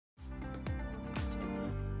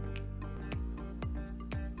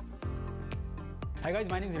Hi guys,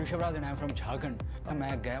 my name is Rishabh Raj and I am from Jharkhand.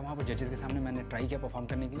 मैं गया वहाँ पर जजेस के सामने, मैंने ट्राई किया परफॉर्म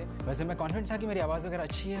करने के लिए। वैसे मैं कॉन्फिडेंट था कि मेरी आवाज़ वगैरह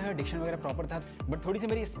अच्छी है, डिक्शन वगैरह प्रॉपर था, बट थोड़ी सी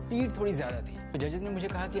मेरी स्पीड थोड़ी ज़्यादा थी। तो जजेस ने मुझे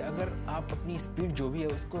कहा कि अगर आप अपनी स्पीड जो भी है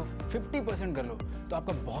उसको 50% कर लो तो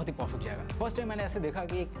आपका बहुत ही परफेक्ट जाएगा। फर्स्ट टाइम मैंने ऐसे देखा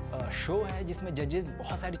कि एक शो है जिसमें जजेस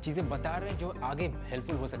बहुत सारी चीज़ें बता रहे हैं जो आगे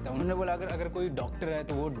हेल्पफुल हो सकता है। उन्होंने बोला अगर कोई डॉक्टर है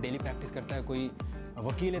तो वो डेली प्रैक्टिस करता है, कोई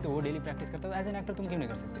वकील है तो वो डेली प्रैक्टिस करता है, एज एन एक्टर तुम क्यों नहीं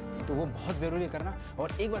कर सकते? तो वो बहुत ज़रूरी है करना।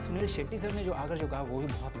 और एक बात सुनील शेट्टी सर ने जो कहा वो भी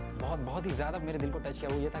बहुत ही ज़्यादा मेरे दिल को टच किया।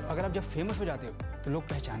 वो ये था, अगर आप जब फेमस हो जाते हो तो लोग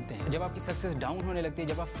पहचानते हैं। जब आपकी सक्सेस डाउन होने लगती है,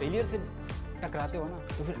 जब आप फेलियर से टकराते हो ना,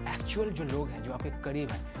 तो फिर एक्चुअल जो लोग हैं जो आपके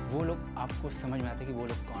करीब हैं वो लोग आपको समझ में आते हैं कि वो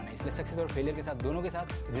लोग कौन है। इसलिए सक्सेस और फेलियर के साथ, दोनों के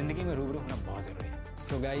साथ जिंदगी में रूबरू होना बहुत ज़रूरी है।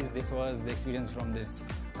 So guys, this was the experience from this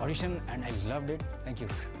audition and I loved it. Thank you.